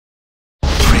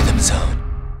ゾーン。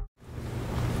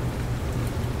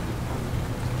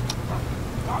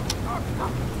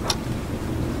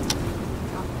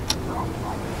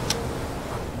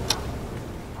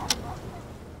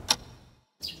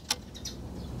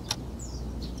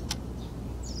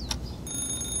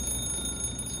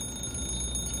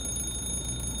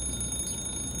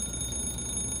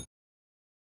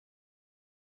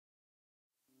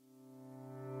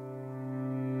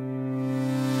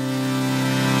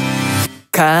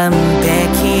完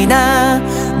璧な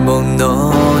も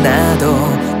のなど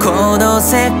この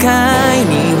世界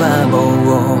にはも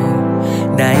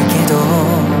うないけど、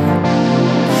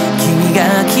君が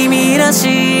君ら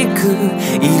しく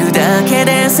いるだけ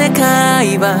で世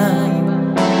界は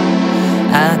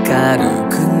明る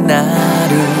くな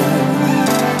る。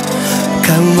変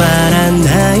わら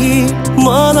ない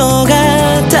ものが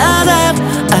ただ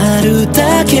ある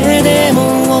だけでも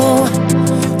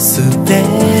全て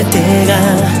が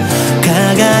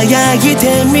輝い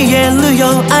て見える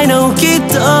よ I know きっ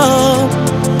と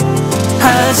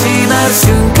始まる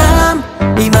瞬間、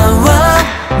今は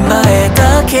前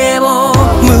だけを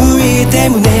向いて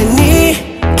胸に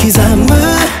刻む。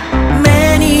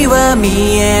目には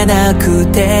見えなく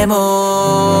ても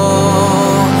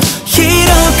広が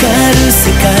る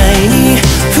世界に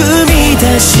踏み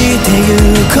出してゆ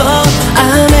こう。雨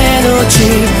のち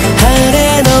晴れ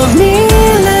の未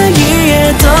来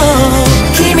へと。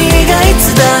君がいつ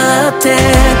だって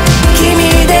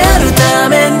君であるた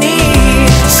めに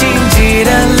信じら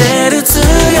れる強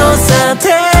さ手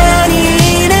に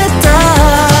入れた。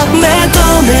目と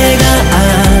目があ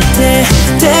って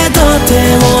手と手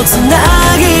をつな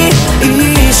ぎ一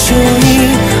緒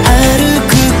に歩く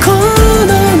こ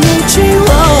の道を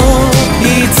い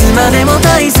つまでも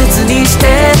大切にして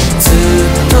ずっ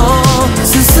と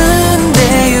進んで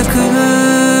ゆく。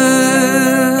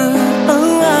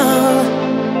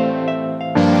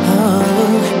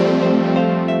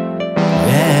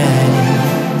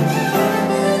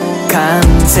完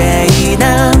成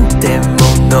なんても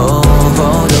のほ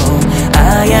どあ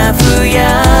やふや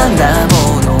な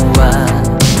ものは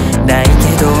ないけ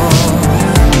ど、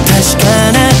確か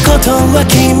なことは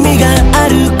君があ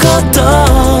ること。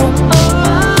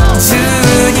十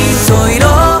人十色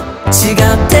違っ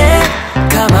て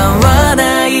構わな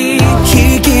い。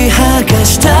引き剥が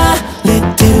したレッ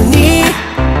テルに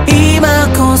今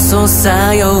こそ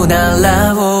さよな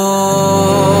らを。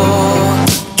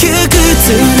窮屈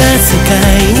な世界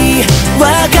に別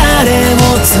れを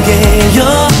告げよう。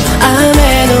雨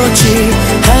のち